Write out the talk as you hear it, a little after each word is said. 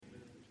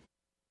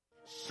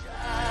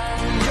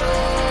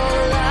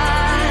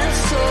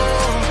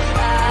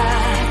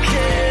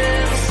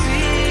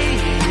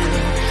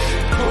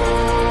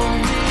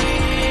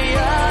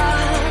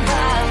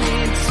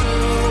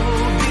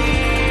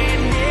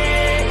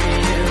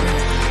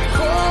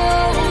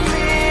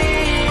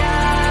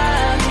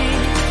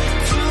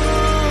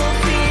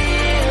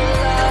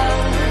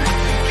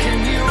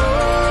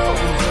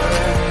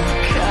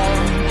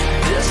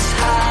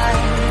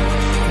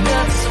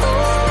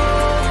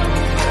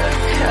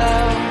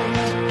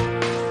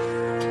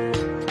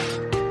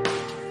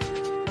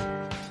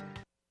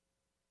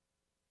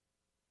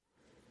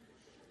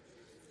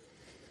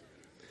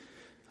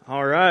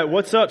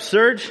what's up,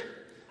 Serge?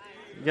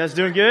 You guys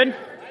doing good?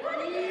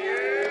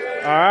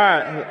 All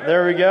right,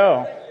 there we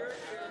go.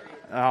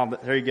 Oh,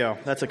 there you go.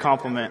 That's a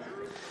compliment.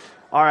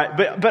 All right,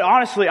 but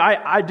honestly,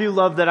 I do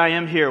love that I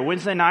am here.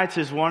 Wednesday nights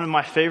is one of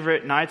my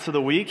favorite nights of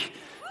the week,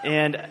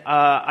 and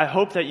I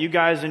hope that you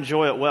guys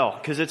enjoy it well,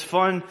 because it's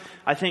fun,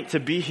 I think,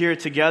 to be here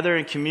together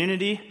in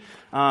community,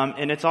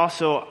 and it's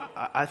also,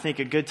 I think,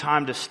 a good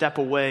time to step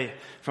away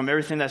from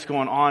everything that's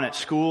going on at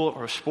school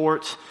or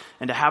sports,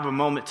 and to have a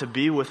moment to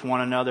be with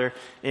one another,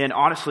 and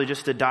honestly,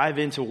 just to dive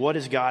into what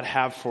does God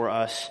have for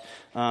us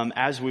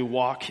as we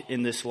walk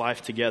in this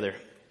life together.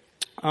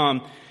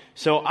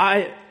 So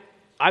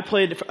I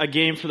played a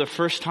game for the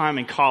first time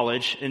in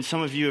college, and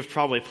some of you have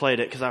probably played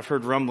it because I've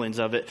heard rumblings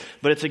of it,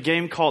 but it's a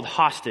game called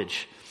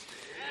Hostage.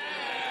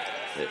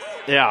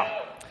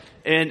 Yeah.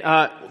 And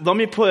let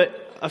me put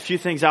a few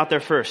things out there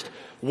first.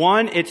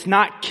 One, it's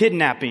not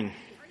kidnapping.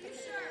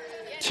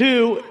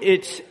 Two,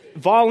 it's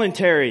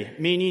voluntary,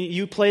 meaning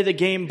you play the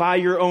game by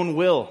your own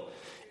will.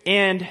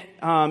 And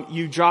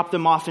you drop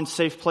them off in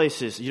safe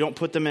places. You don't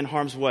put them in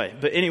harm's way.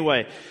 But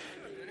anyway,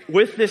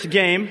 with this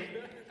game,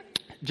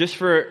 just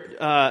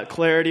for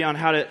clarity on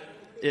how to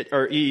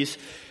or ease,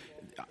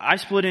 I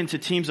split into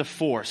teams of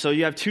 4. So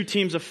you have 2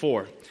 teams of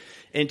 4.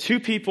 And 2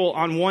 people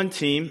on one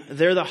team,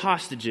 they're the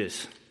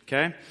hostages,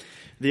 okay?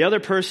 The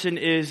other person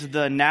is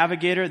the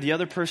navigator. The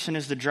other person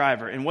is the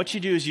driver. And what you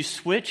do is you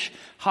switch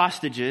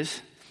hostages,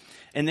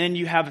 and then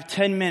you have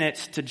 10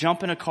 minutes to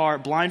jump in a car,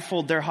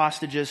 blindfold their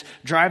hostages,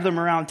 drive them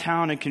around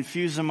town and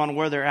confuse them on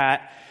where they're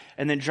at,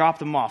 and then drop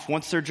them off.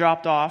 Once they're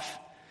dropped off,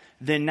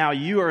 then now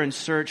you are in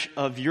search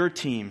of your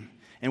team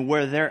and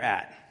where they're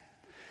at.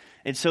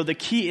 And so the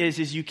key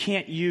is you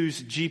can't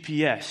use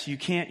GPS. You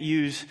can't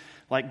use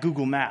like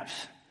Google Maps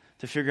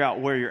to figure out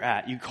where you're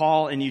at. You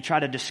call and you try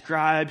to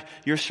describe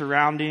your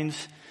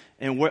surroundings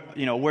and where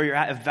you're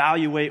at,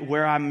 evaluate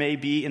where I may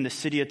be in the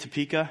city of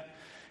Topeka,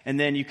 and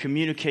then you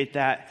communicate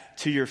that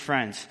to your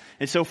friends.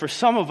 And so for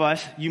some of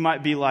us, you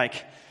might be like,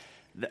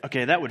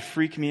 okay, that would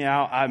freak me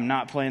out. I'm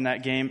not playing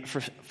that game.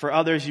 For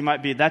others, you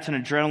might be, that's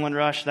an adrenaline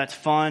rush. That's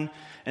fun.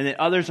 And then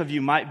others of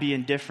you might be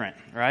indifferent,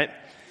 right?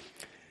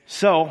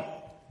 So,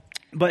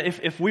 but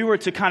if we were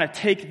to kind of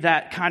take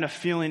that kind of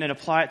feeling and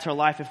apply it to our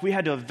life, if we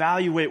had to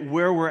evaluate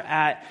where we're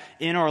at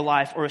in our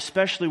life, or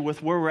especially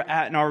with where we're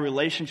at in our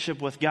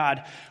relationship with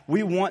God,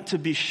 we want to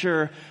be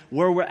sure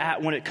where we're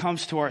at when it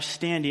comes to our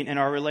standing in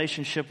our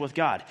relationship with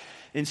God.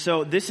 And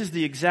so this is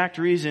the exact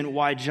reason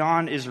why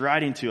John is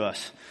writing to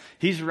us.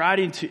 He's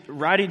writing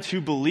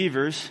to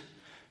believers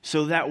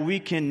so that we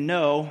can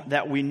know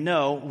that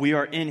we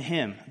are in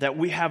Him, that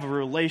we have a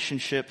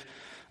relationship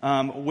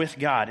with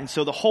God. And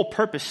so the whole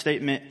purpose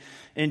statement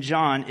in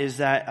John is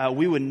that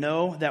we would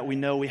know that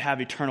we have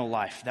eternal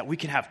life, that we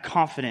can have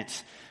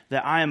confidence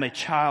that I am a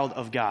child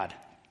of God.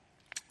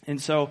 And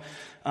so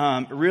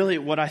really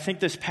what I think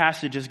this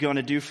passage is going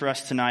to do for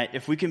us tonight,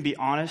 if we can be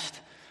honest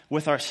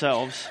with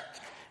ourselves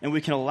and we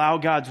can allow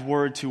God's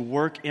word to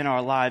work in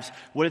our lives,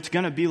 what it's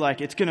going to be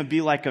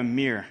like a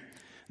mirror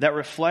that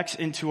reflects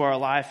into our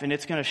life, and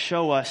it's going to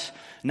show us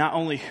not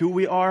only who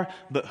we are,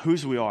 but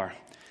whose we are.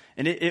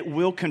 And it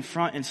will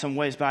confront in some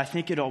ways, but I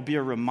think it'll be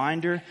a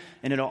reminder,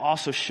 and it'll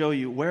also show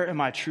you, where am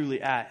I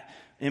truly at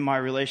in my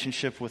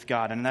relationship with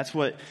God? And that's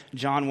what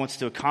John wants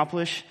to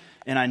accomplish.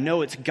 And I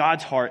know it's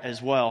God's heart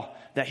as well,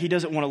 that He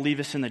doesn't want to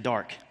leave us in the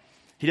dark.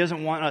 He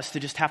doesn't want us to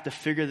just have to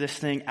figure this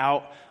thing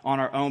out on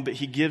our own, but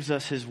He gives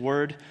us His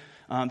word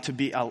to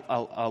be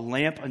a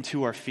lamp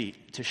unto our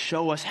feet, to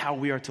show us how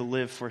we are to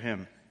live for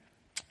Him.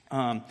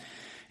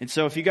 And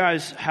so if you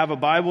guys have a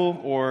Bible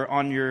or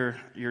on your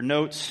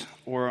notes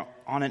or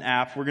on an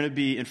app, we're going to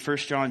be in 1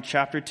 John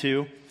chapter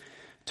 2,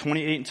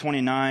 28 and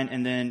 29,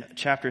 and then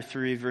chapter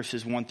 3,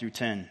 verses 1 through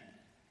 10.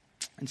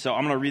 And so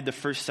I'm going to read the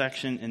first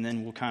section, and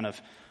then we'll kind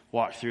of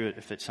walk through it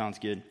if it sounds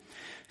good.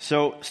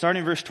 So starting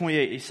in verse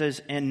 28, he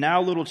says, "And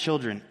now, little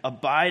children,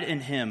 abide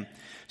in Him,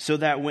 so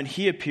that when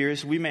He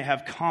appears, we may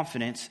have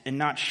confidence and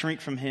not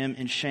shrink from Him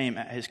in shame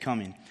at His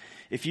coming.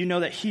 If you know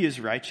that He is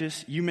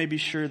righteous, you may be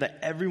sure that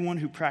everyone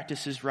who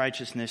practices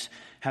righteousness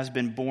has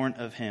been born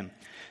of Him.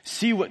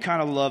 See what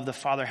kind of love the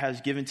Father has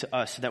given to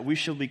us, that we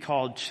shall be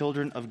called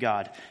children of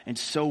God, and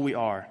so we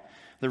are.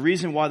 The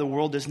reason why the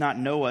world does not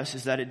know us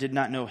is that it did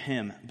not know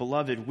Him.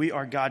 Beloved, we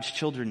are God's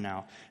children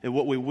now, and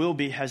what we will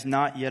be has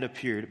not yet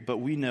appeared. But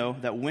we know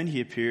that when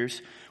He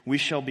appears, we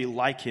shall be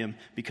like Him,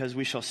 because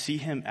we shall see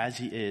Him as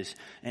He is.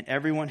 And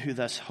everyone who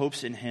thus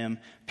hopes in Him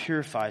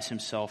purifies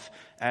himself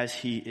as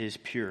He is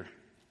pure."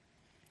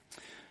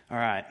 All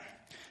right.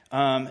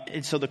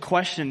 And so the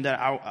question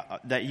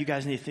that you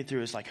guys need to think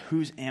through is like,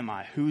 whose am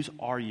I? Whose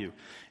are you?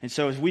 And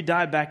so as we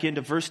dive back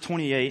into verse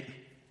 28,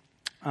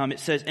 it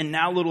says, "And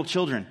now, little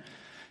children."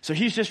 So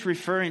he's just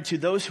referring to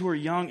those who are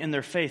young in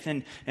their faith.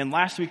 And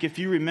last week, if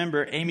you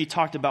remember, Amy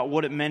talked about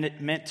what it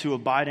meant to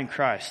abide in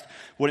Christ.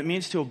 What it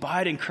means to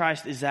abide in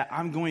Christ is that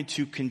I'm going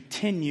to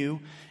continue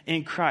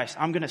in Christ.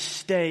 I'm going to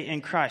stay in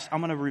Christ.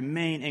 I'm going to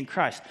remain in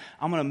Christ.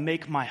 I'm going to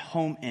make my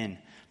home in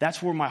That's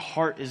where my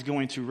heart is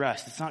going to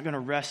rest. It's not going to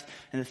rest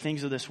in the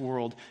things of this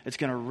world. It's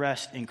going to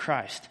rest in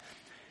Christ.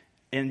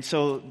 And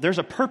so there's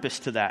a purpose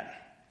to that.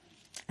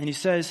 And he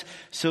says,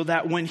 so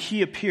that when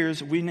he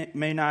appears, we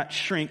may not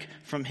shrink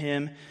from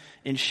him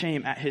in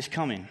shame at his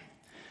coming.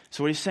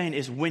 So what he's saying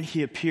is when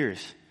he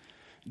appears,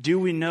 do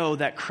we know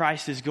that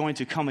Christ is going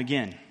to come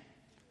again?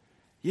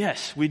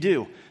 Yes, we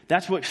do.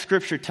 That's what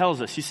Scripture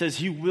tells us. He says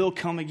he will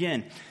come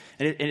again.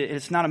 And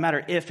it's not a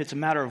matter if, it's a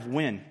matter of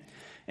when.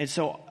 And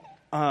so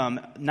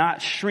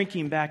not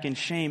shrinking back in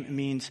shame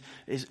means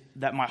is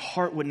that my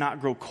heart would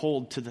not grow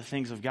cold to the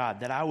things of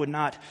God, that I would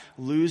not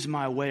lose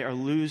my way or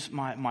lose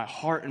my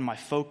heart and my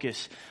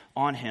focus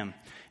on him.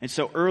 And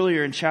so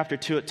earlier in chapter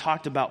 2, it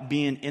talked about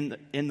being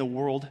in the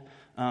world,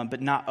 but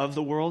not of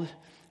the world.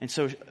 And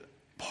so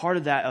part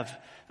of that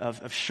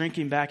of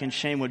shrinking back in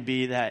shame would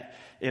be that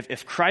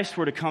if Christ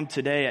were to come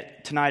tonight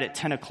at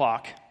 10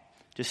 o'clock,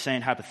 just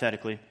saying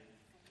hypothetically,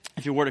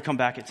 if you were to come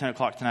back at 10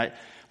 o'clock tonight,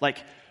 like,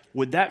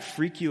 would that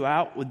freak you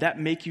out? Would that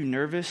make you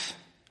nervous?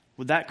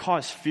 Would that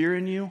cause fear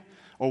in you?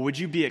 Or would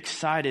you be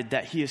excited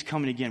that he is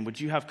coming again? Would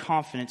you have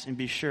confidence and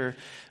be sure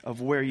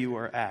of where you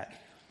are at?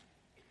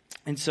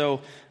 And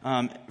so,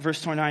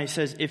 verse 29, he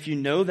says, if you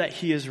know that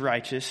he is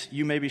righteous,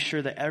 you may be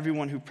sure that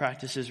everyone who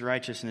practices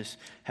righteousness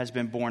has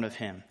been born of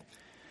him.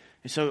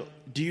 And so,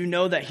 do you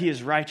know that he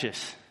is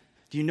righteous?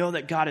 Do you know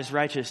that God is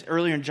righteous?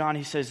 Earlier in John,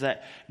 he says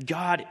that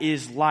God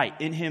is light.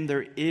 In him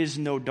there is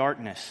no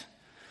darkness.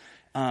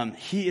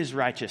 He is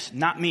righteous,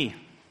 not me.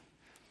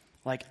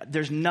 Like,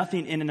 there's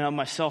nothing in and of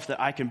myself that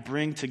I can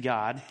bring to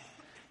God,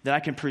 that I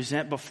can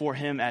present before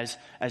him as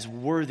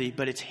worthy,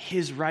 but it's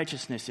his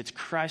righteousness. It's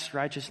Christ's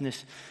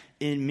righteousness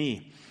in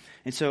me.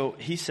 And so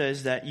he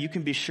says that you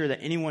can be sure that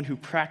anyone who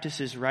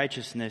practices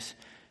righteousness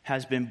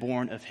has been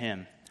born of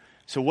him.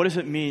 So what does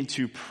it mean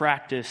to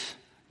practice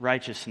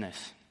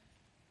righteousness?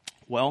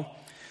 Well,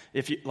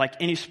 if you, like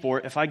any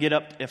sport, if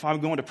I'm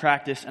going to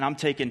practice and I'm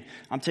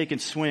taking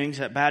swings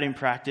at batting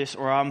practice,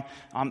 or I'm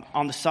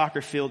on the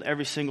soccer field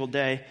every single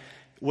day,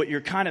 what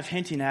you're kind of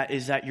hinting at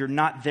is that you're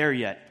not there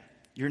yet.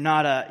 You're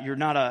not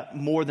a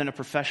more than a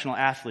professional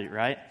athlete,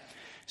 right?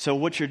 So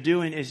what you're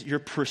doing is you're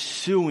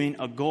pursuing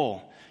a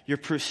goal. You're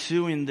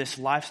pursuing this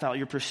lifestyle.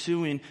 You're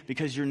pursuing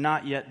because you're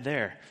not yet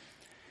there.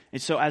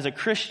 And so as a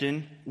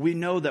Christian, we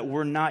know that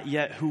we're not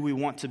yet who we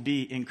want to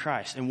be in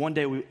Christ. And one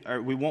day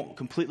we won't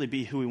completely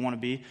be who we want to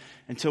be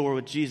until we're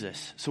with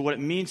Jesus. So what it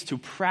means to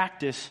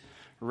practice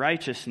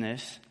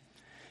righteousness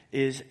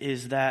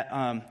is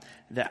that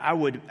that I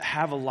would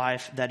have a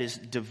life that is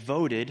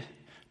devoted,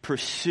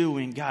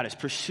 pursuing God, is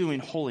pursuing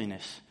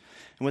holiness.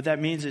 And what that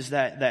means is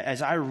that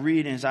as I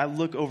read and as I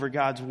look over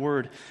God's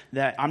word,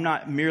 that I'm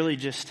not merely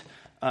just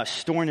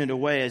storing it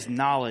away as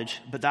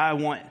knowledge, but that I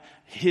want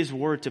his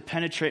word to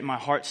penetrate my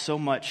heart so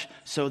much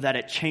so that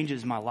it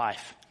changes my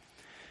life.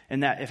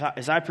 And that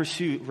as I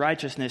pursue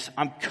righteousness,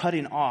 I'm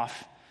cutting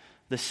off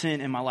the sin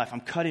in my life.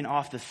 I'm cutting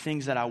off the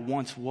things that I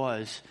once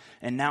was,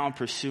 and now I'm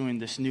pursuing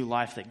this new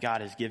life that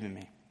God has given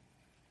me.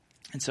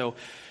 And so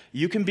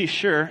you can be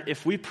sure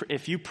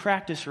if you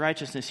practice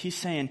righteousness, he's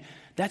saying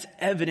that's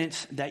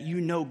evidence that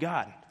you know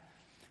God.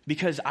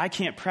 Because I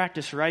can't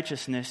practice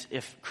righteousness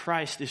if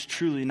Christ is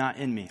truly not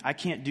in me. I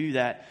can't do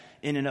that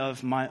in and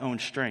of my own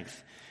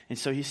strength. And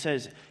so he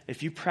says,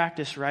 if you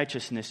practice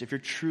righteousness, if you're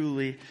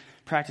truly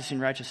practicing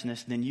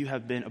righteousness, then you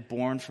have been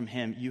born from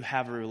him. You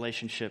have a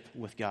relationship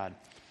with God.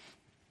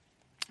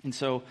 And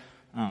so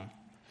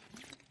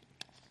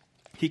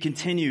he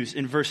continues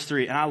in verse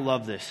 3, and I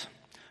love this.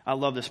 I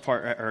love this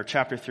part, or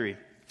chapter 3.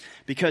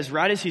 Because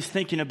right as he's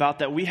thinking about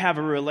that we have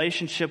a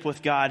relationship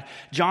with God,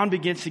 John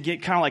begins to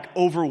get kind of like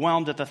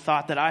overwhelmed at the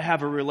thought that I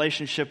have a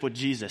relationship with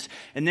Jesus.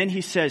 And then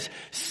he says,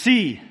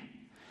 see.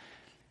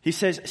 He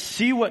says,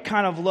 see what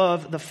kind of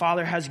love the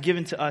Father has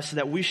given to us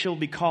that we shall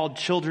be called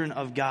children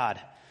of God.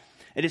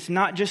 And it's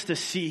not just to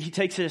see. He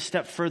takes it a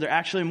step further.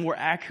 Actually, a more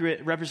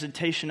accurate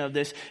representation of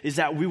this is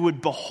that we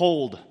would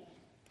behold.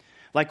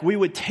 Like we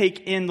would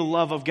take in the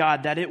love of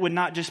God, that it would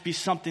not just be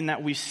something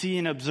that we see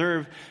and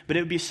observe, but it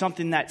would be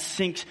something that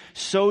sinks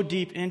so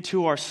deep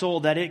into our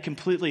soul that it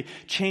completely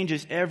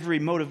changes every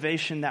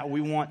motivation that we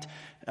want,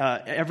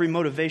 every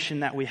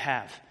motivation that we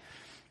have.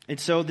 And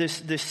so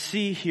this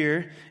see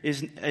here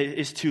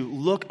is to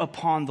look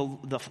upon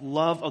the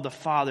love of the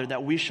Father,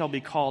 that we shall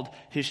be called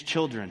his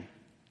children.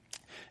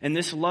 And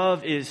this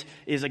love is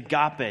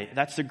agape.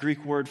 That's the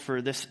Greek word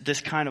for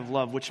this kind of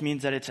love, which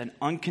means that it's an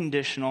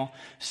unconditional,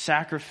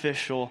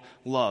 sacrificial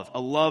love.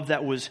 A love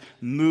that was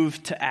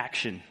moved to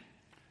action.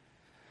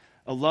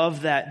 A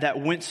love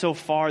that went so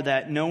far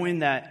that knowing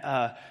that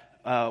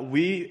a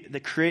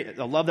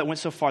love that went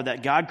so far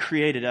that God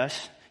created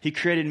us. He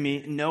created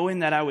me knowing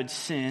that I would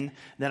sin,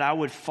 that I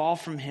would fall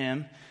from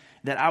him,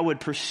 that I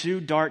would pursue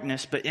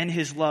darkness, but in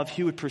his love,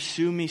 he would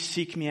pursue me,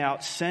 seek me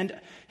out, send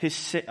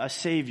a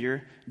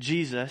Savior,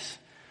 Jesus,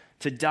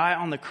 to die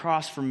on the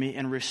cross for me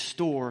and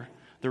restore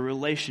the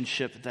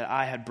relationship that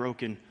I had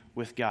broken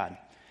with God.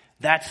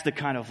 That's the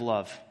kind of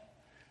love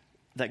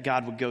that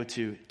God would go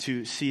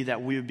to see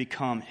that we would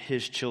become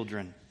his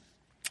children.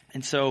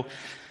 And so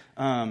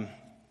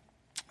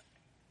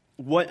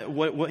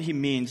what he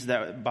means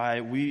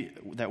that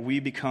we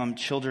become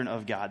children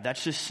of God.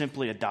 That's just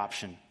simply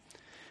adoption.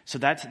 So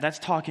that's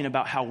talking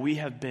about how we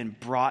have been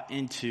brought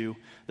into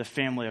the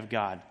family of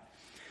God.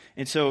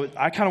 And so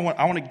I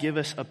want to give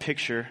us a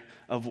picture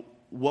of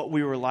what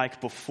we were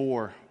like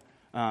before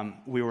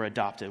we were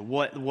adopted.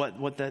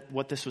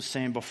 What this was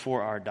saying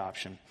before our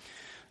adoption.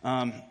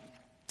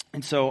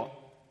 And so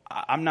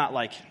I'm not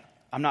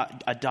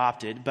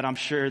adopted, but I'm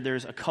sure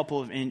there's a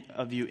couple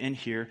of you in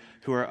here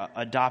who are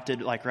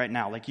adopted like right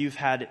now. Like you've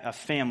had a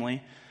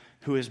family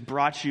who has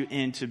brought you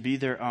in to be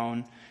their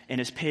own and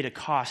has paid a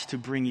cost to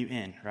bring you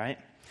in, right?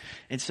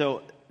 And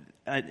so,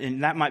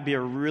 and that might be a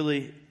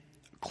really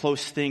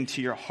close thing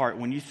to your heart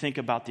when you think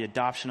about the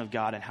adoption of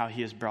God and how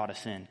he has brought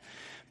us in.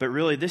 But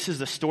really, this is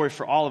the story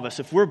for all of us.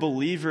 If we're a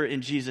believer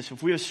in Jesus,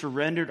 if we have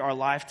surrendered our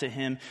life to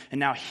him, and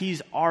now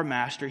he's our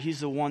master,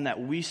 he's the one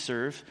that we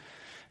serve,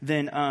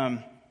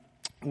 then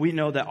we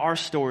know that our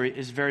story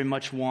is very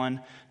much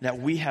one that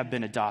we have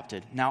been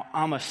adopted. Now,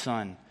 I'm a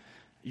son.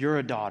 You're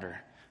a daughter.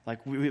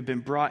 Like, we've been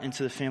brought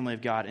into the family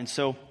of God. And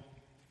so,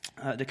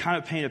 to kind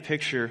of paint a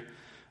picture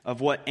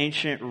of what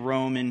ancient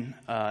Roman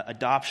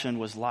adoption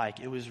was like,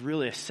 it was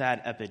really a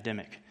sad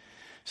epidemic.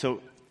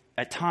 So,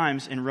 at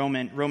times in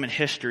Roman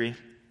history,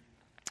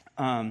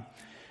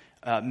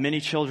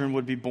 many children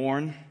would be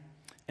born,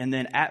 and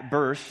then at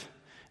birth,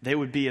 they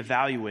would be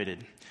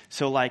evaluated.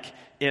 So, like,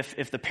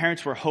 if the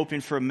parents were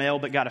hoping for a male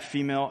but got a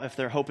female, if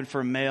they're hoping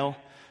for a male,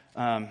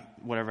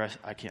 whatever,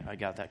 I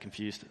got that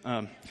confused.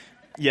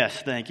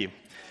 Yes, thank you.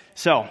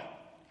 So,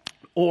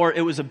 or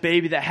it was a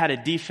baby that had a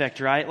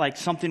defect, right? Like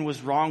something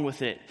was wrong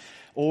with it.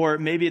 Or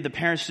maybe the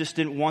parents just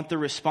didn't want the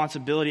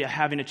responsibility of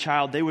having a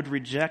child. They would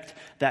reject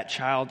that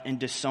child and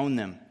disown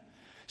them.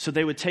 So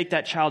they would take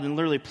that child and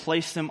literally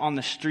place them on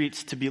the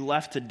streets to be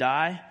left to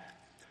die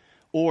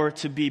or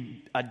to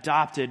be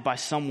adopted by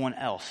someone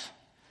else.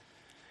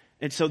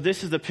 And so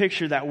this is the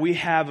picture that we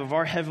have of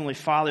our Heavenly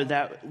Father,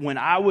 that when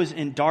I was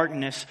in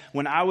darkness,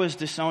 when I was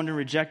disowned and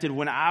rejected,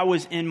 when I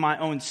was in my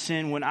own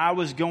sin, when I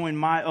was going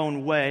my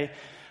own way,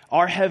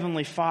 our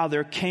Heavenly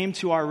Father came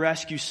to our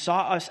rescue,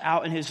 sought us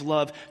out in his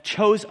love,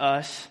 chose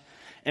us,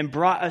 and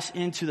brought us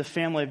into the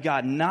family of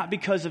God. Not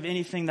because of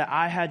anything that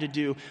I had to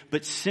do,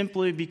 but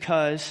simply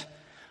because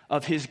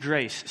of his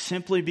grace,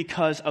 simply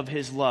because of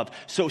his love.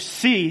 So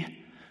see,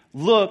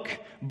 look,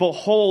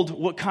 behold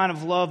what kind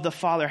of love the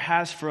Father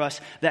has for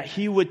us, that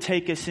he would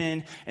take us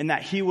in and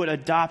that he would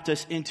adopt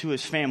us into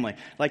his family.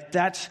 Like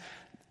that's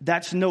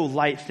no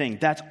light thing.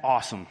 That's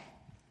awesome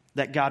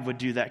that God would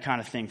do that kind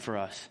of thing for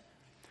us,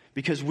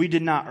 because we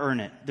did not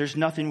earn it. There's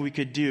nothing we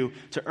could do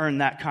to earn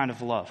that kind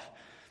of love.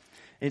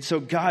 And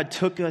so God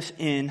took us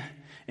in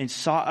and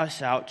sought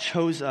us out,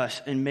 chose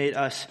us, and made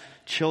us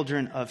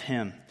children of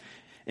him.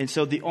 And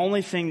so the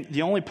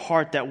only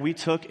part that we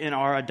took in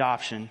our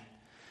adoption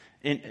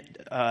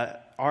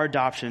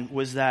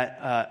was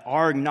that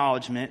our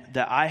acknowledgement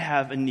that I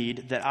have a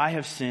need, that I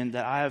have sinned,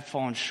 that I have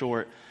fallen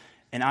short,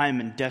 and I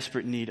am in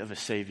desperate need of a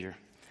Savior.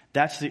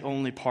 That's the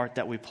only part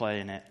that we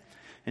play in it.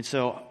 And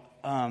so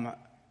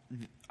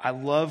I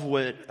love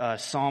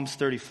what Psalms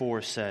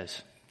 34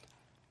 says.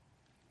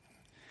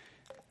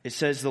 It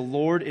says, "The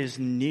Lord is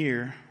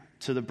near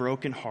to the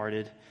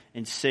brokenhearted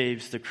and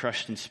saves the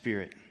crushed in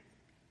spirit."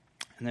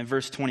 And then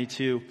verse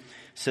 22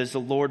 says, "The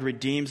Lord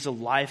redeems the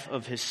life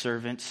of his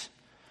servants.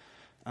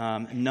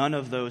 None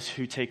of those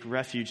who take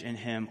refuge in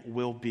him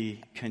will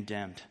be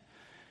condemned."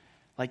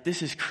 Like,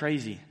 this is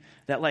crazy.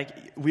 That, like,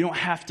 we don't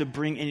have to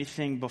bring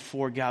anything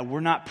before God. We're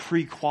not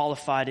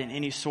pre-qualified in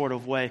any sort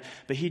of way.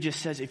 But he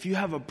just says, if you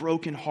have a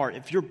broken heart,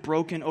 if you're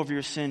broken over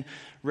your sin,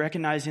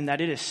 recognizing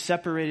that it has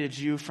separated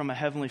you from a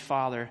heavenly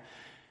Father,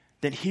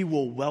 then he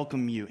will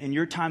welcome you. In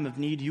your time of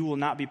need, you will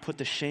not be put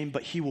to shame,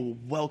 but he will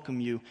welcome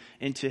you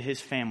into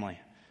his family.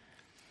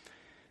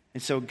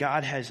 And so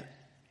God has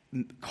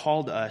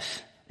called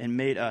us and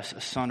made us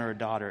a son or a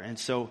daughter. And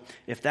so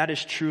if that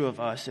is true of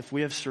us, if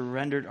we have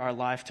surrendered our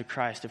life to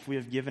Christ, if we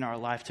have given our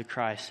life to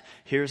Christ,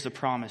 here's the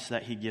promise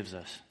that he gives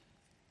us.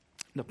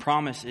 The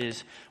promise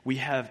is we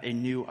have a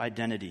new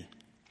identity.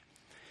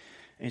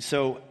 And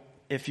so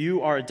if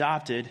you are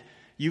adopted,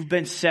 you've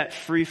been set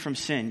free from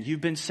sin.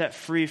 You've been set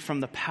free from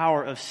the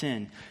power of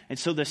sin. And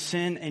so the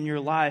sin in your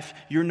life,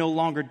 you're no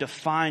longer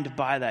defined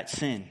by that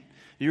sin.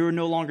 You're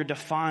no longer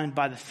defined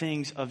by the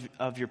things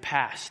of your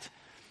past,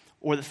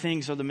 or the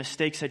things or the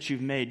mistakes that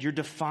you've made. You're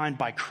defined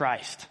by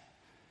Christ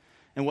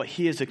and what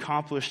he has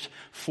accomplished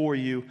for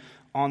you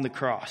on the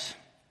cross.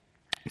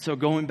 So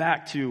going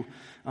back to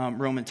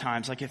Roman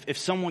times, like if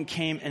someone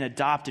came and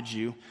adopted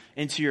you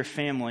into your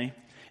family,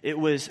 it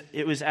was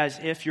as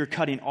if you're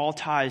cutting all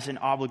ties and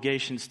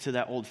obligations to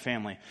that old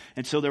family.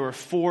 And so there were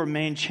 4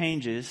 main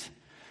changes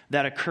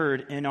that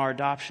occurred in our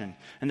adoption.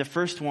 And the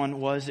first one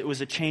was, it was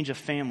a change of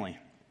family.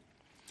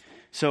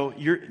 So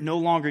you're no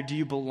longer do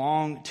you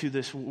belong to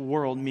this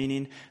world,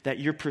 meaning that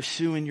you're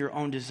pursuing your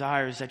own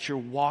desires, that you're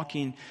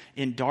walking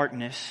in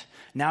darkness.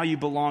 Now you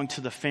belong to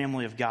the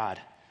family of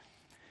God.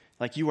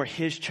 Like you are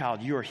his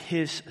child. You are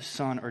his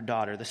son or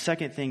daughter. The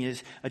second thing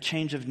is a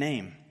change of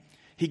name.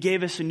 He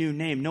gave us a new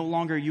name. No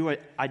longer you are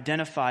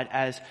identified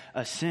as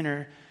a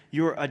sinner.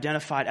 You are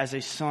identified as a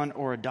son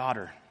or a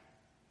daughter.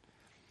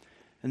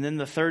 And then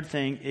the third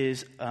thing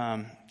is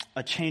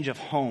a change of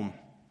home.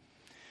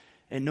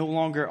 And no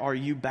longer are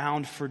you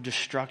bound for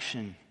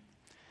destruction.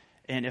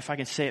 And if I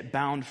can say it,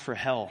 bound for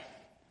hell.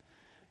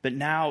 But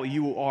now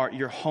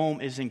your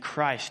home is in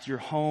Christ. Your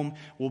home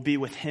will be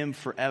with him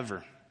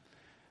forever.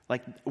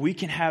 Like we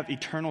can have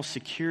eternal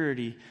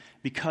security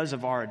because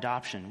of our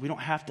adoption. We don't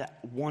have to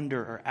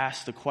wonder or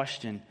ask the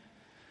question,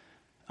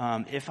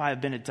 if I have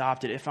been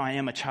adopted, if I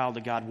am a child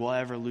of God, will I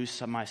ever lose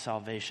my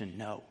salvation?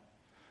 No,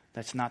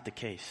 that's not the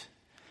case.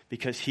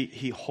 Because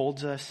he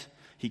holds us,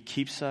 he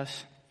keeps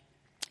us.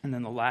 And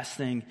then the last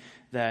thing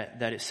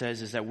that it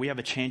says is that we have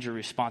a change of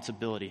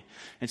responsibility.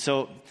 And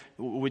so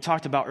what we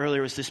talked about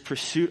earlier was this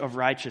pursuit of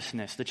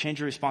righteousness. The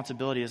change of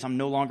responsibility is I'm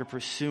no longer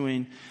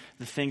pursuing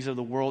the things of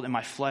the world and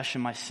my flesh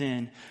and my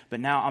sin, but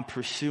now I'm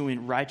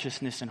pursuing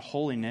righteousness and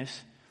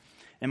holiness.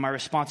 And my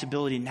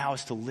responsibility now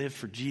is to live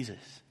for Jesus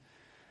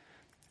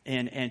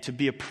and to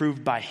be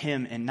approved by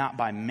him and not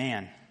by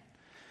man.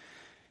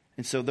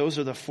 And so those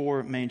are the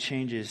four main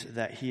changes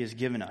that he has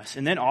given us.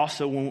 And then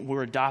also when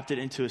we're adopted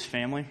into his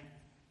family,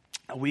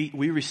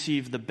 we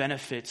receive the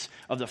benefits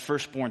of the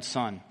firstborn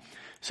son.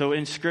 So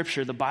in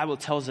Scripture, the Bible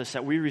tells us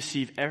that we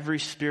receive every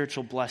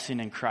spiritual blessing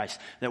in Christ,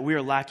 that we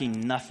are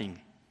lacking nothing,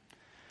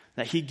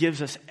 that he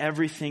gives us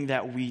everything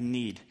that we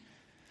need,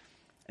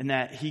 and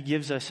that he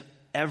gives us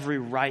every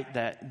right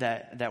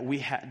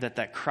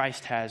that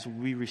Christ has.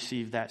 We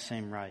receive that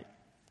same right.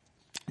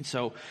 And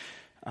so,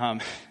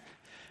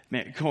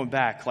 man, going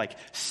back, like,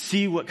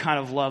 see what kind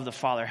of love the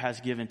Father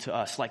has given to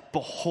us. Like,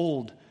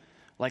 behold.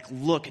 Like,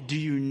 look, do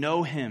you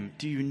know him?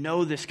 Do you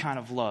know this kind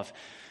of love?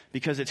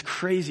 Because it's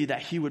crazy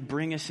that he would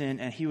bring us in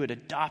and he would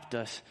adopt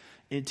us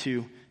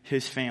into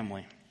his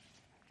family.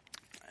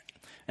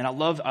 And I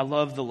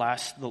love the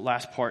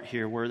last part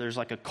here where there's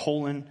like a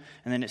colon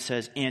and then it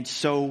says, and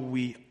so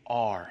we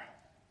are.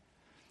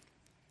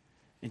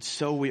 And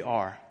so we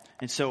are.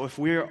 And so if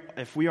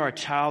we are a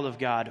child of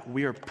God,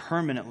 we are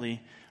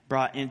permanently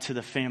brought into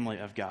the family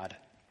of God.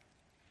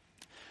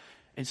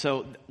 And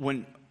so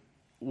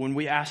when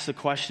we ask the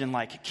question,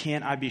 like,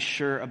 can I be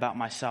sure about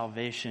my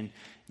salvation?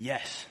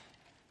 Yes.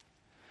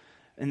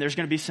 And there's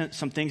going to be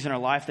some things in our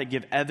life that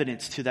give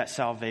evidence to that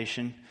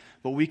salvation,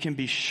 but we can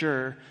be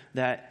sure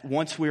that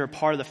once we are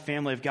part of the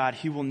family of God,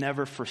 he will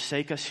never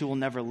forsake us, he will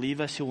never leave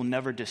us, he will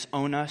never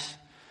disown us,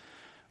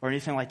 or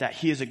anything like that.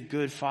 He is a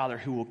good Father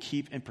who will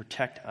keep and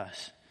protect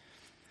us.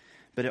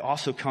 But it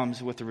also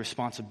comes with the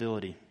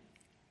responsibility.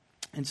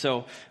 And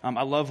so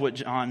I love what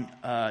John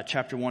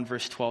chapter 1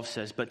 verse 12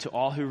 says, but to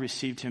all who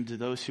received him, to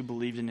those who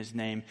believed in his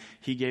name,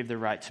 he gave the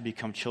right to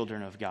become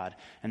children of God.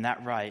 And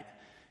that right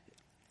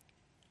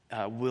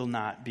will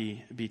not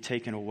be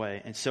taken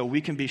away. And so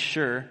we can be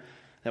sure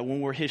that when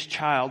we're his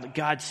child,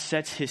 God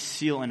sets his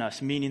seal in us,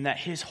 meaning that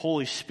his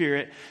Holy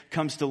Spirit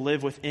comes to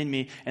live within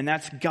me, and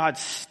that's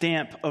God's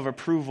stamp of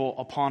approval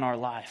upon our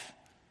life.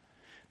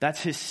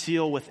 That's his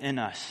seal within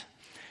us.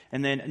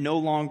 And then no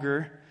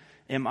longer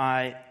am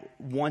I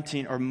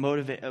wanting or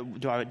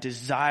do I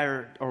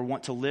desire or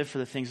want to live for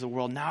the things of the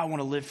world? Now I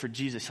want to live for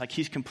Jesus. Like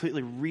he's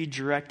completely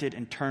redirected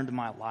and turned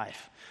my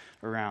life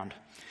around.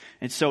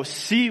 And so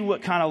see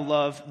what kind of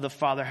love the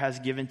Father has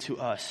given to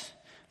us,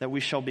 that we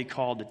shall be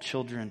called the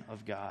children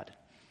of God.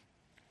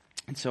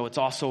 And so it's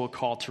also a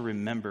call to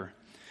remember.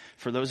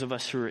 For those of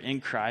us who are in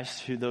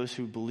Christ, those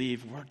who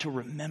believe, we're to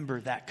remember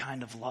that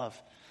kind of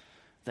love,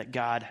 that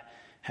God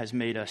has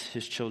made us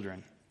his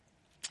children.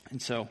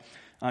 And so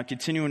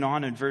continuing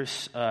on in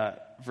verse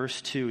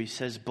 2, he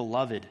says,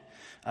 Beloved,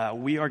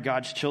 we are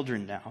God's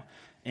children now,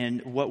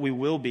 and what we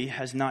will be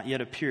has not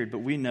yet appeared, but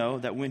we know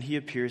that when he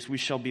appears, we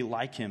shall be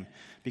like him,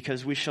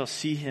 because we shall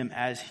see him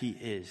as he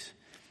is.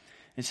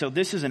 And so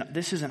this is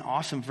an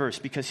awesome verse,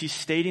 because he's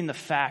stating the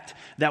fact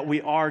that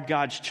we are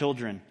God's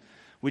children.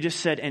 We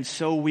just said, and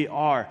so we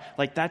are.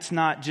 Like, that's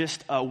not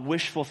just a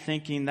wishful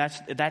thinking.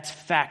 That's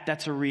fact.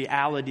 That's a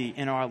reality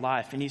in our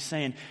life. And he's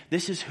saying,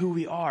 this is who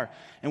we are.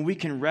 And we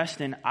can rest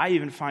in, I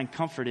even find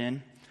comfort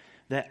in,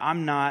 that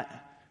I'm not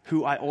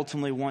who I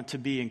ultimately want to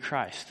be in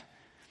Christ.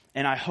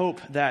 And I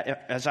hope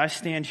that as I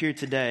stand here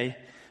today,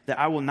 that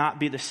I will not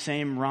be the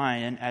same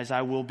Ryan as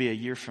I will be a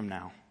year from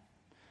now.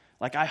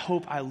 Like, I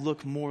hope I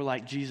look more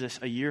like Jesus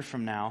a year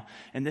from now.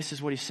 And this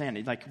is what he's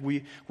saying. Like,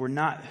 we're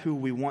not who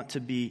we want to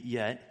be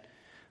yet.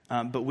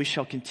 But we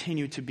shall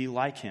continue to be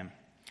like him.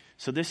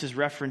 So this is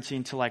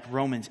referencing to like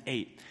Romans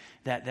 8,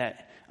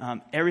 that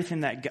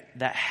everything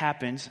that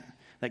happens,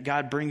 that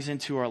God brings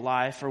into our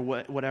life or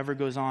whatever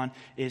goes on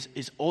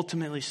is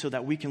ultimately so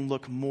that we can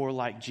look more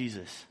like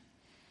Jesus,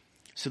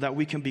 so that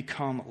we can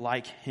become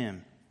like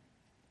him.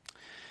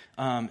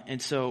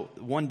 And so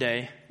one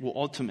day we'll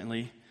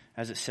ultimately,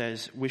 as it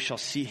says, we shall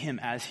see him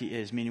as he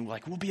is, meaning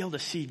like we'll be able to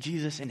see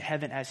Jesus in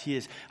heaven as he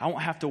is. I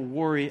won't have to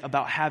worry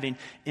about having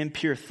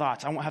impure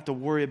thoughts. I won't have to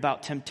worry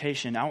about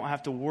temptation. I won't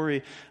have to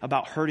worry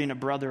about hurting a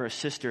brother or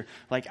sister.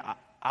 Like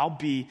I'll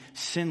be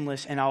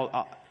sinless, and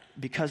I'll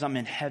because I'm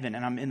in heaven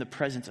and I'm in the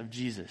presence of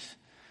Jesus.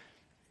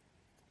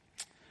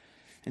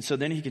 And so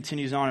then he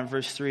continues on in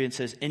verse 3 and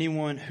says,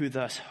 anyone who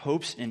thus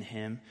hopes in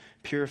him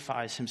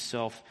purifies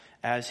himself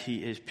as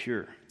he is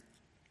pure.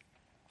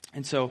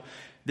 And so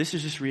this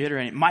is just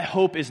reiterating, my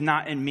hope is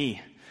not in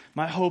me.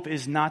 My hope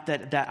is not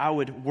that I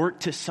would work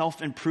to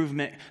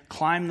self-improvement,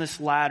 climb this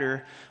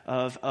ladder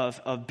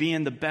of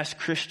being the best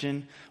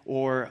Christian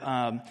or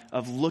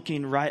of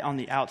looking right on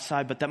the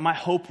outside, but that my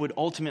hope would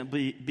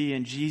ultimately be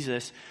in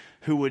Jesus,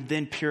 who would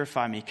then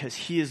purify me because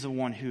he is the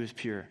one who is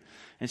pure.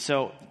 And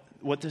so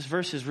what this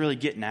verse is really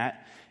getting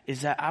at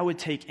is that I would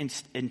take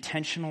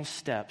intentional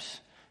steps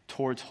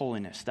towards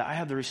holiness, that I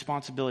have the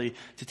responsibility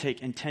to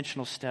take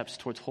intentional steps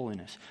towards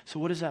holiness. So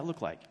what does that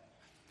look like?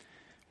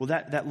 Well,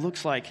 that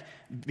looks like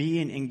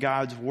being in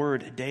God's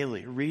word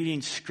daily,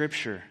 reading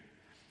scripture.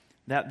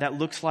 That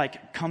looks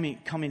like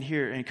coming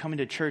here and coming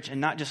to church and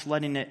not just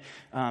letting it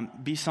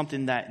be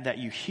something that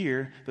you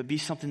hear, but be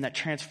something that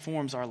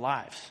transforms our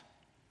lives.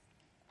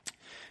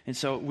 And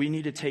so we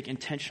need to take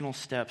intentional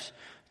steps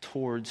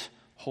towards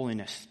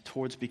holiness,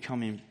 towards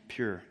becoming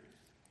pure.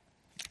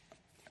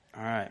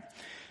 All right.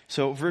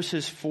 So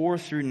verses 4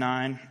 through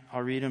 9,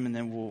 I'll read them and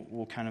then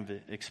we'll kind of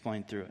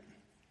explain through it.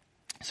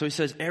 So he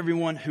says,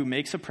 everyone who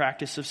makes a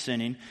practice of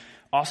sinning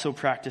also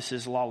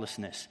practices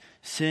lawlessness.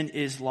 Sin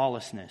is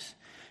lawlessness.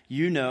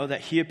 You know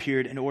that he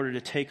appeared in order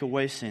to take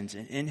away sins,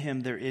 and in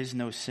him there is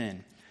no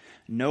sin.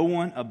 No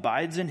one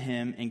abides in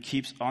him and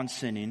keeps on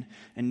sinning,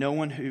 and no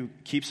one who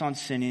keeps on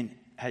sinning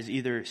has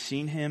either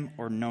seen him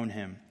or known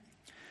him.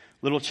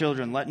 Little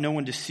children, let no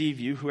one deceive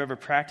you. Whoever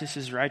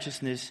practices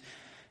righteousness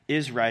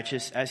is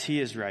righteous as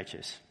he is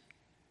righteous.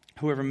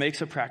 Whoever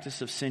makes a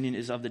practice of sinning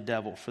is of the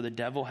devil, for the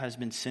devil has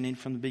been sinning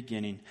from the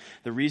beginning.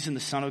 The reason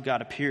the Son of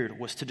God appeared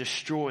was to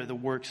destroy the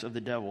works of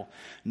the devil.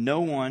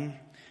 No one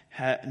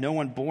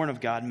born of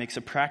God makes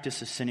a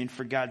practice of sinning,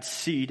 for God's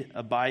seed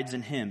abides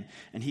in him,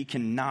 and he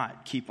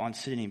cannot keep on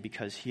sinning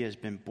because he has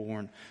been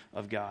born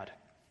of God.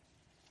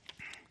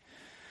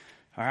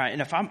 All right,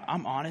 and if I'm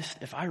honest,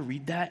 if I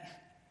read that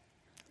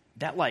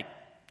like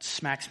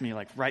smacks me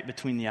like right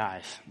between the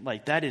eyes.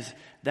 Like that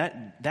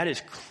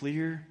is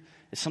clear.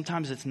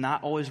 Sometimes it's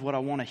not always what I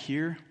want to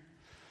hear.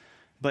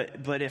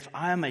 But if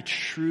I am a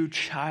true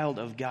child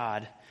of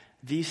God,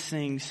 these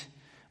things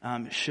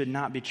should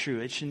not be true.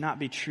 It should not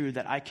be true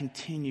that I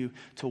continue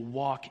to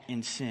walk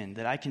in sin,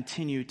 that I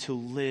continue to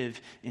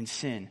live in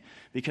sin.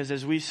 Because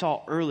as we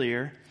saw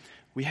earlier,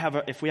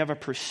 if we have a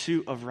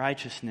pursuit of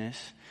righteousness,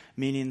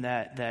 meaning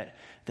that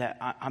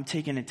I'm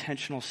taking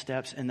intentional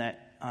steps and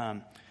that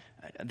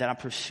I'm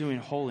pursuing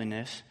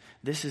holiness,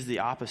 this is the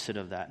opposite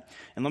of that.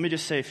 And let me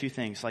just say a few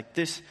things. Like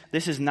this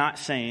is not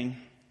saying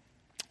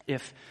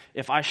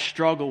if I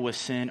struggle with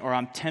sin or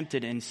I'm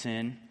tempted in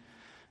sin,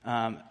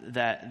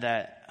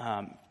 that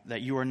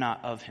you are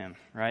not of him,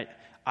 right?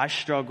 I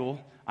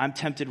struggle, I'm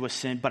tempted with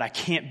sin, but I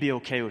can't be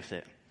okay with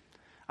it.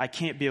 I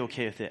can't be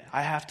okay with it.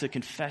 I have to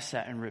confess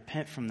that and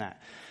repent from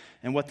that.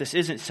 And what this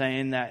isn't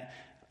saying that,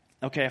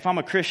 okay, if I'm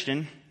a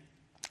Christian,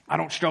 I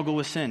don't struggle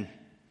with sin.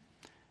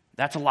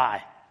 That's a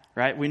lie,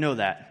 right? We know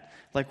that.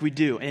 Like we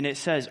do. And it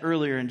says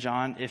earlier in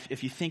John,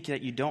 if you think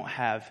that you don't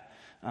have,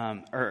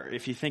 or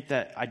if you think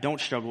that I don't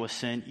struggle with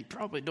sin, you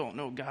probably don't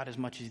know God as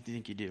much as you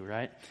think you do,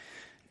 right?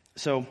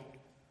 So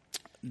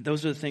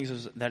those are the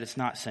things that it's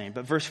not saying.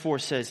 But verse 4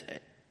 says,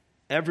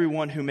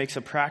 everyone who makes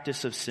a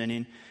practice of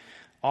sinning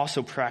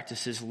also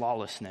practices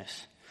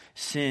lawlessness.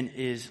 Sin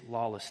is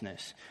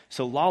lawlessness.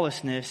 So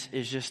lawlessness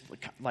is just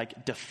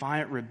like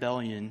defiant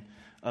rebellion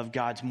of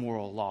God's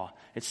moral law.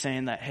 It's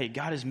saying that, hey,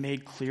 God has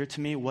made clear to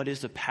me what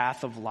is the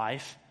path of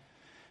life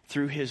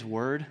through his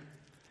word.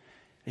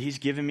 He's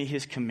given me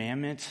his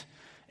commandments,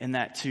 and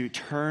that to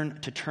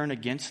turn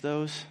against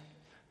those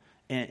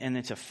and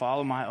then to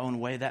follow my own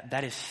way,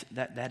 that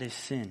is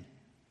sin.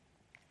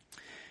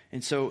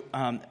 And so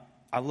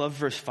I love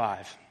verse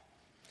 5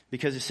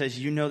 because it says,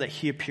 you know that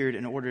he appeared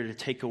in order to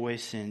take away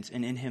sins,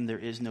 and in him there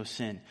is no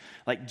sin.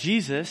 Like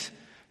Jesus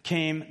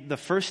came the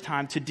first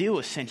time to deal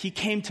with sin. He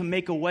came to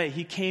make a way.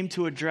 He came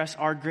to address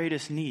our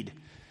greatest need.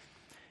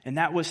 And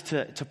that was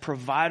to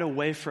provide a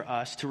way for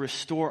us to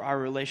restore our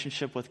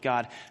relationship with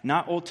God,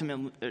 not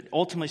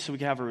ultimately so we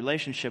can have a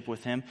relationship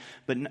with him,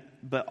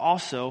 but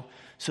also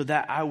so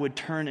that I would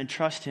turn and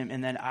trust him,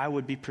 and that I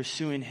would be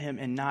pursuing him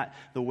and not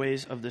the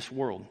ways of this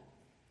world.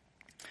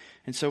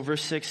 And so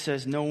verse 6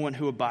 says, no one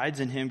who abides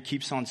in him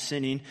keeps on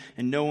sinning,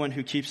 and no one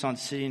who keeps on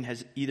sinning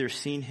has either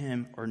seen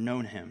him or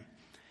known him.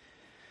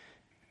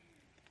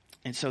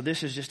 And so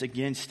this is just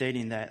again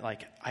stating that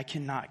like I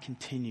cannot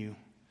continue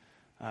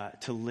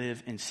to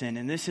live in sin.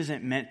 And this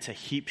isn't meant to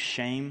heap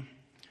shame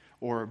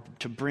or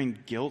to bring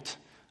guilt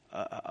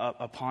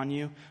upon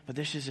you, but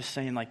this is just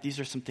saying like these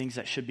are some things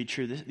that should be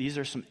true. These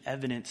are some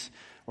evidence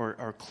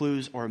or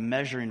clues or a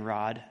measuring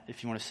rod,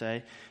 if you want to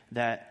say,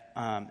 that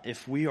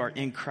if we are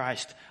in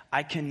Christ,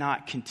 I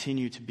cannot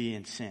continue to be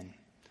in sin.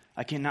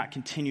 I cannot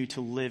continue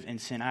to live in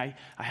sin. I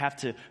have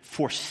to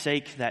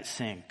forsake that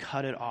sin,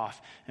 cut it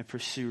off, and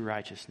pursue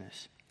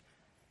righteousness.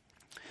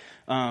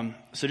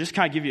 So just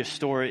kind of give you a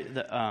story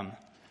that,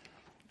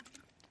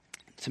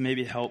 to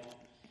maybe help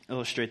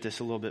illustrate this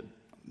a little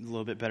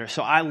bit better.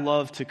 So I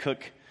love to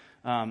cook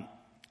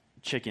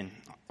chicken,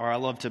 or I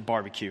love to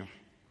barbecue.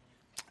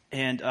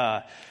 And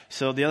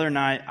so the other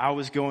night I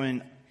was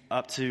going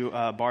up to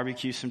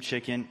barbecue some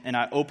chicken, and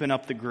I open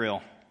up the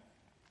grill,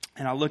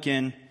 and I look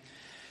in,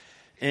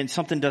 and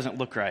something doesn't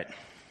look right.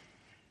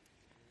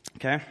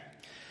 Okay?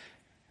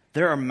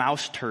 There are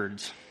mouse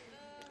turds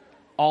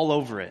all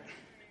over it.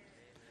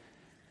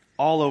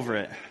 All over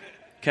it.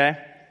 Okay?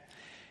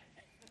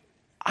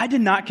 I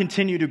did not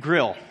continue to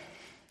grill.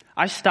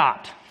 I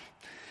stopped.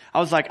 I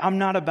was like, I'm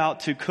not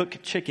about to cook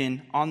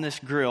chicken on this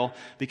grill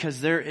because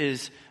there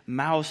is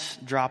mouse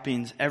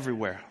droppings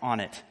everywhere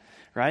on it,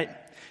 right?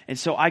 And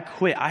so I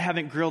quit. I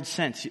haven't grilled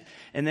since.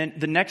 And then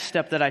the next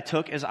step that I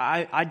took is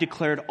I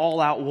declared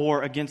all-out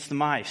war against the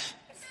mice.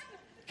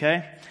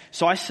 Okay?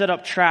 So I set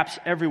up traps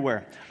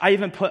everywhere. I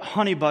even put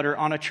honey butter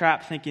on a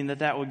trap thinking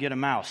that would get a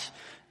mouse.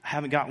 I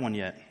haven't got one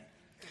yet.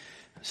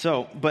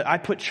 So, but I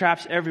put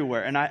traps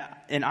everywhere,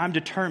 and I'm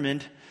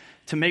determined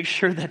to make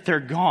sure that they're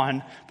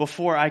gone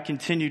before I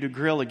continue to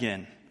grill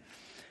again.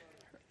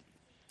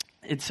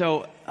 And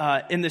so,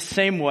 in the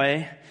same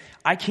way,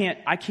 I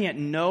can't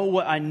know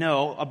what I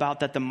know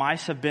about that the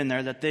mice have been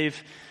there, that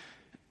they've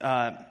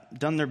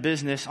done their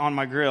business on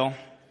my grill,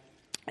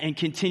 and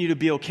continue to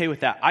be okay with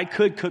that. I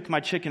could cook my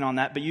chicken on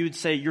that, but you would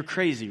say you're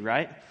crazy,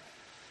 right?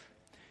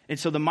 And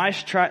so the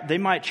mice they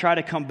might try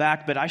to come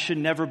back, but I should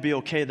never be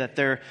okay that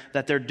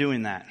they're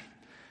doing that.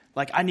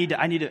 Like I need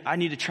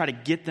to try to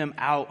get them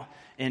out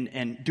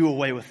and do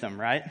away with them,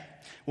 right?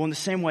 Well, in the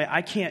same way,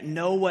 I can't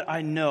know what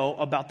I know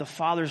about the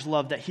Father's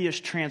love, that He has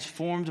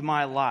transformed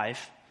my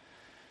life,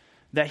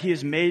 that He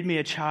has made me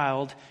a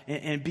child,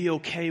 and be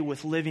okay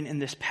with living in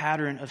this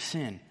pattern of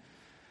sin.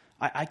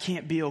 I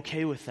can't be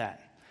okay with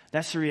that.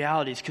 That's the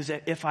reality. Because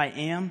if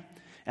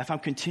I'm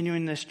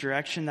continuing this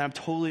direction, that I'm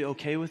totally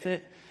okay with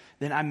it,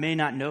 then I may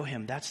not know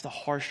Him. That's the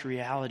harsh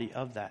reality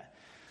of that.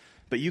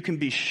 But you can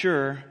be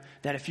sure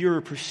that if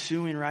you're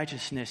pursuing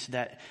righteousness,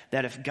 that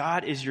if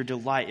God is your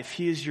delight, if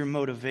He is your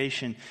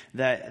motivation,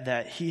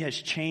 that He has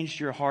changed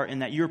your heart,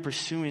 and that you're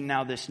pursuing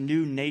now this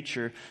new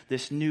nature,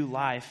 this new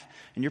life,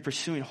 and you're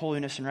pursuing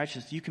holiness and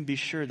righteousness, you can be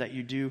sure that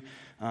you do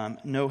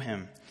know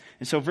Him.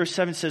 And so verse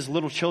 7 says,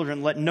 little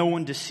children, let no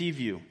one deceive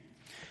you.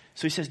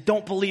 So He says,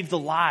 don't believe the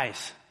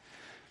lies.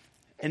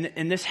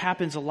 And this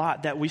happens a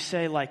lot, that we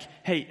say like,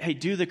 hey,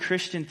 do the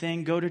Christian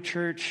thing, go to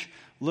church,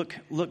 look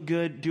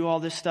good, do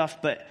all this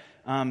stuff, but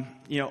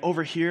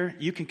over here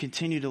you can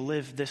continue to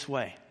live this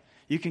way.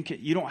 You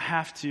don't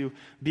have to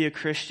be a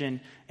Christian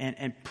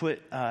and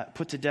put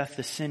to death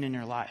the sin in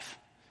your life.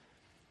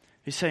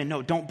 He's saying,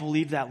 no, don't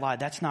believe that lie.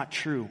 That's not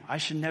true. I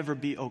should never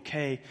be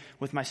okay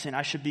with my sin.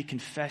 I should be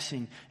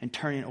confessing and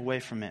turning away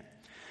from it.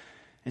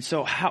 And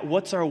so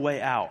what's our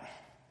way out?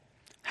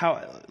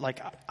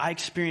 I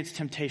experience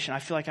temptation. I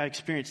feel like I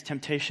experience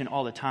temptation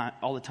all the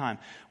time.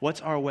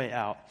 What's our way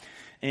out?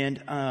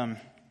 And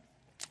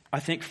I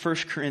think 1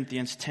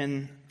 Corinthians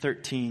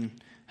 10:13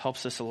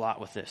 helps us a lot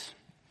with this.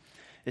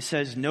 It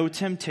says, no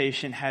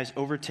temptation has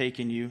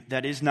overtaken you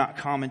that is not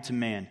common to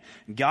man.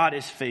 God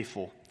is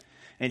faithful,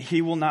 and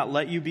He will not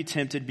let you be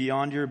tempted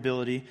beyond your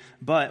ability,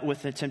 but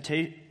with the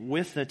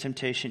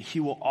temptation, He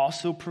will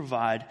also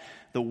provide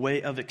the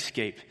way of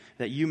escape,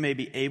 that you may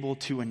be able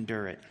to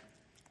endure it.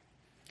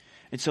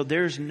 And so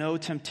there's no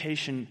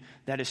temptation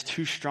that is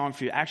too strong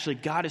for you. Actually,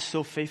 God is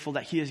so faithful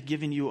that He has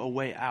given you a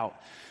way out.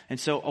 And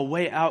so a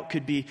way out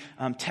could be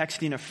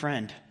texting a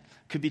friend,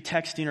 could be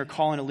texting or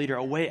calling a leader.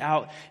 A way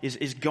out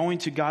is going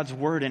to God's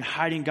Word and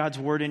hiding God's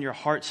Word in your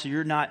heart, so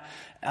you're not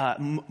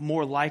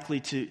more likely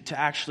to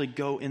actually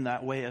go in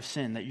that way of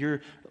sin, that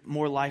you're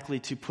more likely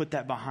to put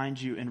that behind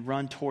you and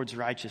run towards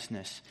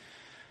righteousness.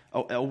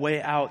 A way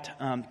out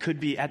could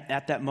be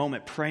at that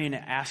moment praying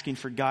and asking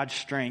for God's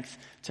strength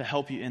to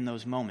help you in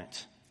those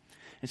moments.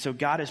 And so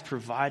God has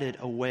provided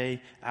a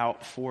way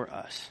out for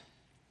us.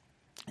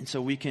 And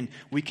so we can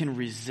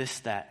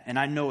resist that. And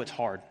I know it's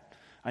hard.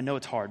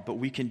 But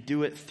we can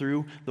do it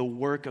through the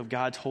work of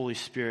God's Holy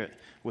Spirit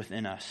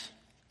within us.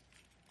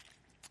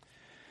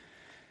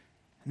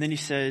 And then he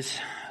says,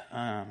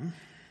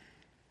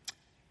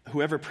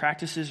 whoever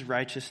practices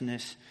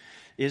righteousness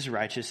is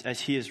righteous as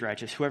he is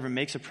righteous. Whoever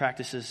makes a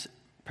practice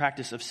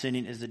of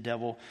sinning is the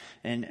devil,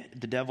 and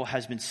the devil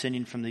has been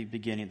sinning from the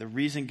beginning. The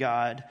reason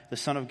God, the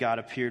Son of God,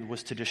 appeared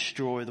was to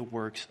destroy the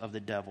works of the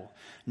devil.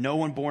 No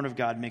one born of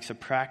God makes a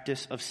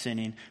practice of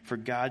sinning, for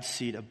God's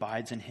seed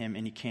abides in him,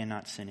 and he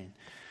cannot sin.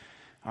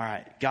 All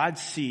right,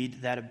 God's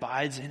seed that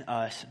abides in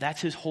us,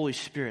 that's his Holy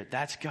Spirit.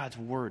 That's God's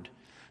word.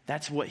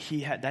 That's what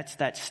he had. That's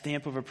that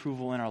stamp of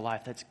approval in our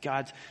life. That's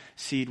God's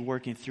seed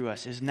working through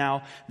us. Is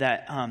now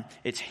that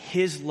it's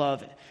his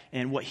love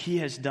and what he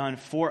has done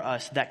for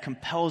us that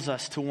compels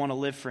us to want to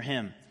live for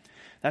him.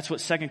 That's what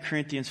 2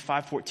 Corinthians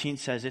 5:14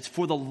 says. It's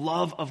for the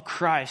love of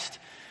Christ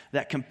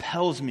that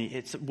compels me.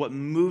 It's what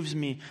moves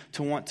me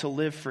to want to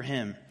live for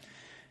him.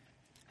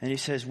 And he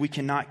says, we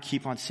cannot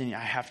keep on sinning. I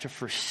have to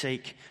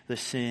forsake the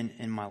sin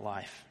in my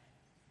life.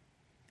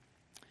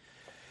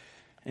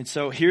 And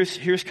so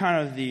here's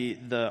kind of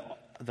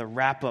the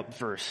wrap-up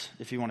verse,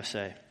 if you want to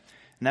say.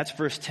 And that's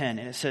verse 10.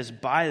 And it says,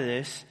 by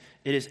this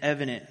it is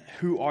evident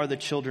who are the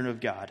children of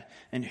God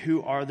and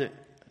who are the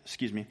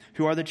children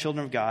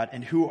of God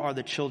and who are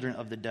the children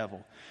of the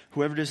devil.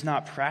 Whoever does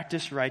not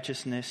practice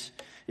righteousness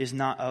is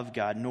not of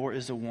God, nor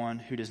is the one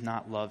who does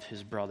not love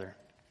his brother.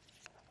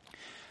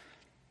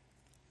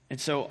 And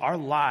so our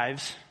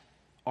lives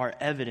are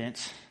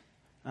evidence.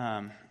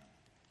 Our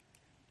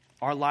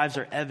lives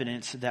are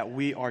evidence that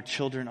we are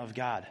children of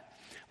God.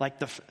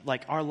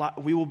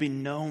 We will be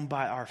known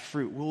by our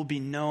fruit. We will be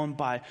known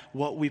by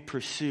what we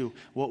pursue,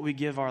 what we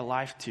give our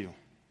life to.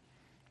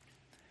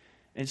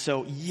 And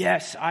so,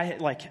 yes,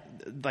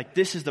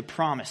 this is the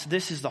promise.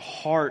 This is the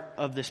heart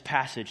of this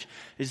passage,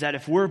 is that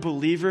if we're a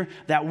believer,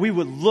 that we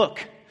would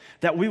look,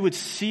 that we would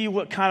see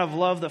what kind of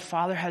love the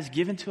Father has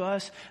given to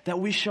us, that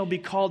we shall be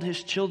called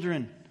his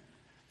children.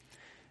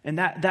 And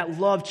that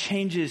love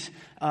changes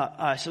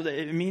us, so that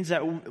it means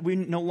that we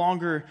no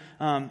longer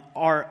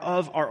are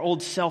of our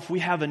old self. We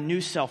have a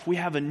new self. We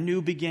have a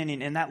new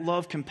beginning. And that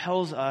love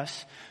compels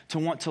us to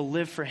want to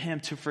live for him,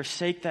 to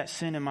forsake that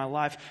sin in my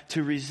life,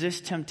 to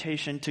resist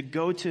temptation, to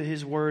go to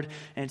his word,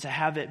 and to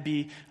have it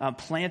be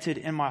planted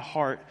in my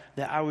heart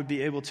that I would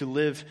be able to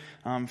live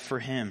for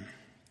him.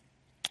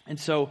 And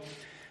so,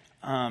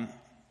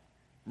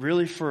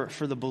 really, for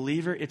the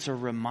believer, it's a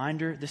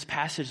reminder. This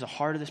passage, the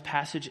heart of this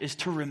passage, is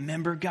to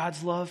remember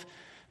God's love,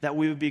 that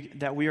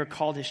we are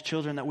called his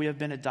children, that we have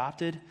been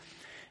adopted.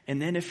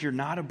 And then if you're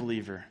not a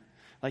believer,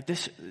 like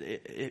this,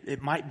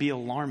 it might be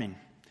alarming,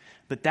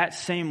 but that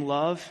same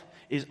love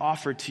is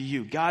offered to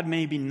you. God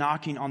may be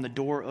knocking on the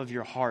door of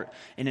your heart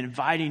and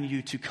inviting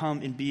you to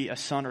come and be a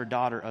son or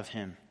daughter of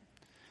him.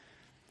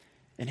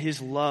 And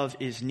his love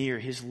is near.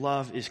 His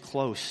love is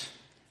close.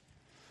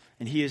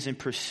 And he is in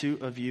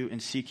pursuit of you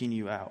and seeking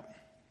you out.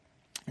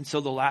 And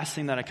so the last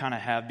thing that I kind of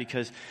have,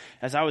 because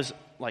as I was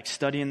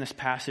studying this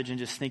passage and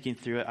just thinking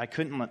through it, I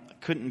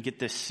couldn't get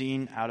this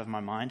scene out of my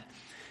mind.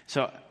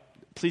 So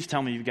please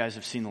tell me you guys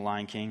have seen The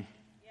Lion King.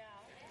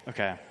 Yeah.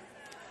 Okay.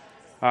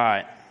 All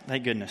right.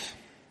 Thank goodness.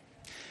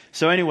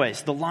 So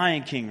anyways, The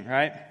Lion King,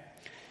 right?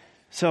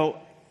 So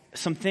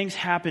some things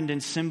happened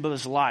in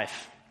Simba's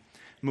life.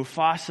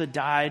 Mufasa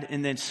died,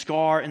 and then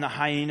Scar and the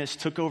hyenas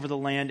took over the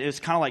land. It was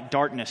kind of like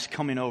darkness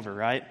coming over,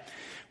 right?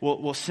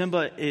 Well,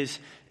 Simba is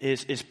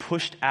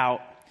pushed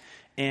out,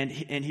 and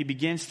he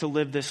begins to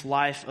live this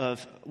life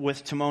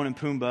with Timon and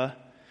Pumbaa,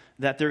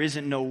 that there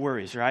isn't no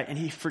worries, right? And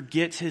he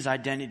forgets his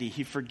identity.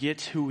 He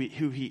forgets who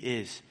he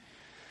is.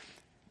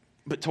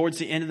 But towards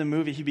the end of the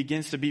movie, he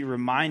begins to be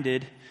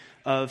reminded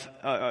of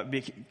kind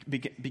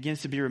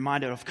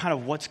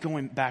of what's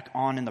going back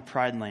on in the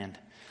Pride Land.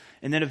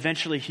 And then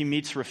eventually he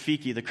meets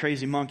Rafiki, the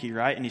crazy monkey,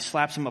 right? And he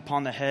slaps him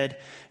upon the head.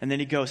 And then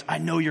he goes, I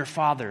know your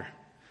father.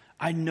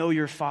 I know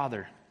your father.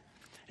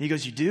 And he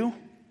goes, you do?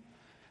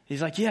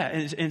 He's like, yeah.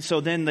 And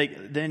so then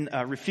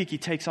Rafiki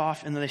takes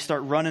off, and then they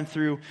start running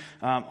through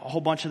a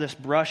whole bunch of this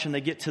brush, and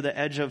they get to the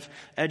edge of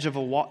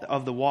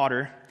the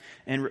water.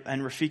 And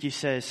Rafiki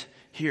says,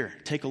 here,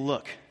 take a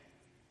look.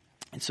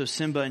 And so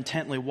Simba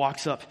intently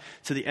walks up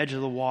to the edge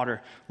of the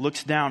water,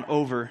 looks down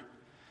over,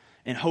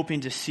 and hoping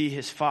to see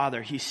his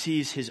father, he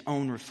sees his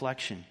own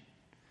reflection.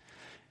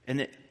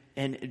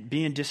 And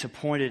being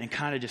disappointed and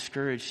kind of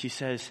discouraged, he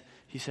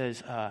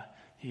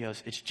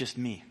goes, it's just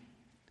me.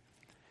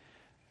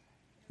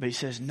 But he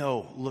says,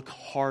 no, look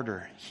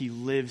harder. He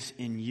lives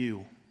in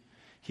you.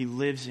 He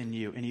lives in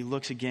you. And he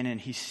looks again, and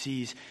he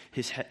sees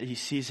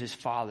his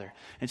father.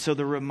 And so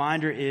the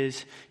reminder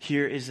is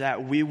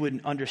that we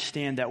would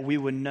understand, that we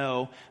would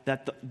know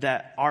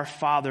that our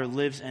Father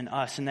lives in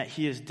us, and that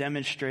he has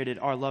demonstrated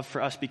our love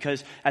for us.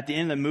 Because at the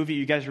end of the movie,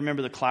 you guys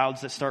remember the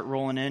clouds that start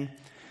rolling in?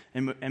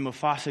 And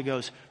Mufasa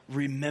goes,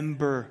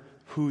 remember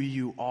who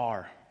you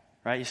are.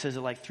 Right? He says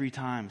it like 3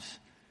 times.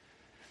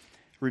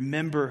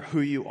 Remember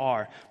who you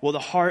are. Well, the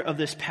heart of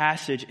this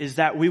passage is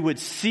that we would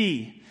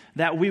see,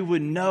 that we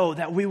would know,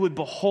 that we would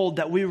behold,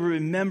 that we would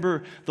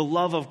remember the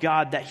love of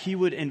God, that he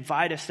would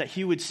invite us, that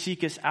he would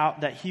seek us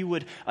out, that he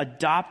would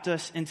adopt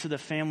us into the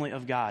family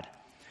of God.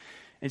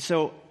 And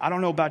so, I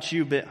don't know about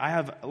you, but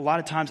a lot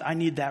of times I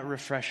need that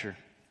refresher.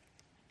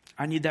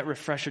 I need that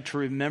refresher to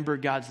remember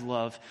God's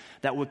love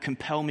that would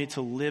compel me to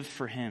live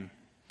for him.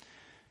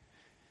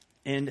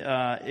 And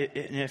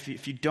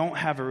if you don't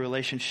have a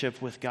relationship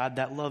with God,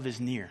 that love is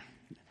near.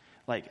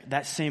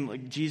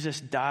 Jesus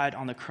died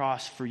on the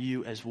cross for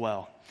you as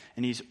well.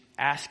 And he's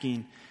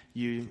asking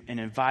you and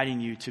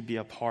inviting you to be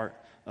a part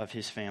of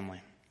his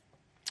family.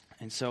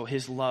 And so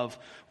his love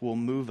will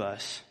move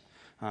us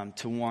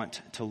to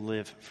want to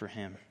live for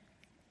him.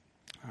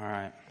 All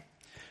right.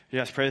 You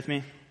guys pray with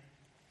me?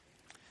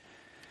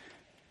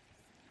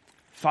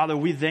 Father,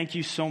 we thank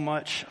you so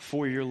much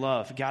for your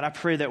love. God, I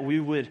pray that we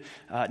would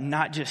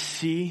not just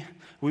see,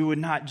 we would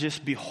not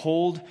just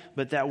behold,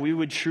 but that we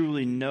would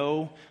truly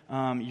know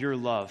your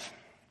love.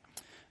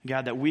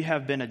 God, that we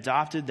have been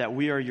adopted, that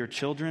we are your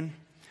children.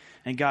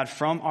 And God,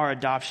 from our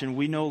adoption,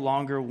 we no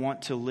longer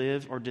want to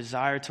live or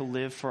desire to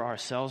live for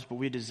ourselves, but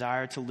we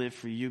desire to live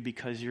for you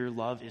because your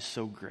love is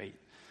so great.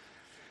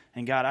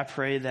 And God, I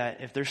pray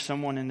that if there's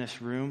someone in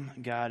this room,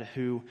 God,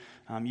 who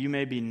you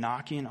may be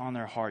knocking on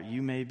their heart,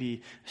 you may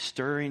be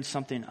stirring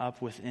something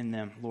up within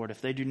them, Lord,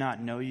 if they do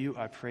not know you,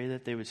 I pray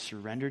that they would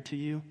surrender to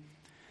you.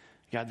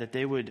 God, that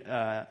they would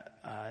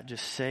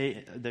just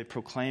say, they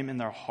proclaim in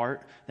their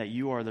heart that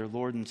you are their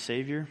Lord and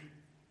Savior.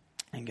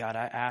 And God,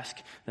 I ask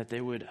that they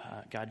would,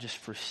 God, just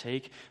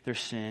forsake their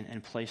sin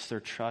and place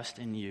their trust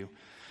in you,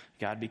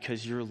 God,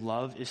 because your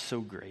love is so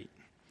great.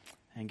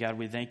 And God,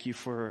 we thank you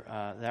for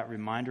that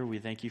reminder. We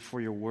thank you for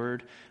your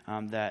word,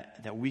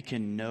 that we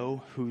can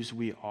know whose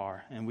we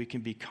are, and we can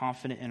be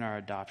confident in our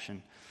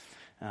adoption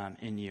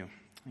in you.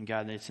 And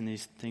God, it's in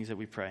these things that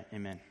we pray.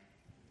 Amen.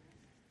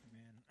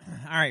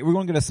 All right, we're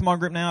going to get a small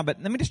group now, but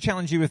let me just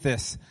challenge you with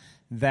this,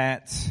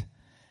 that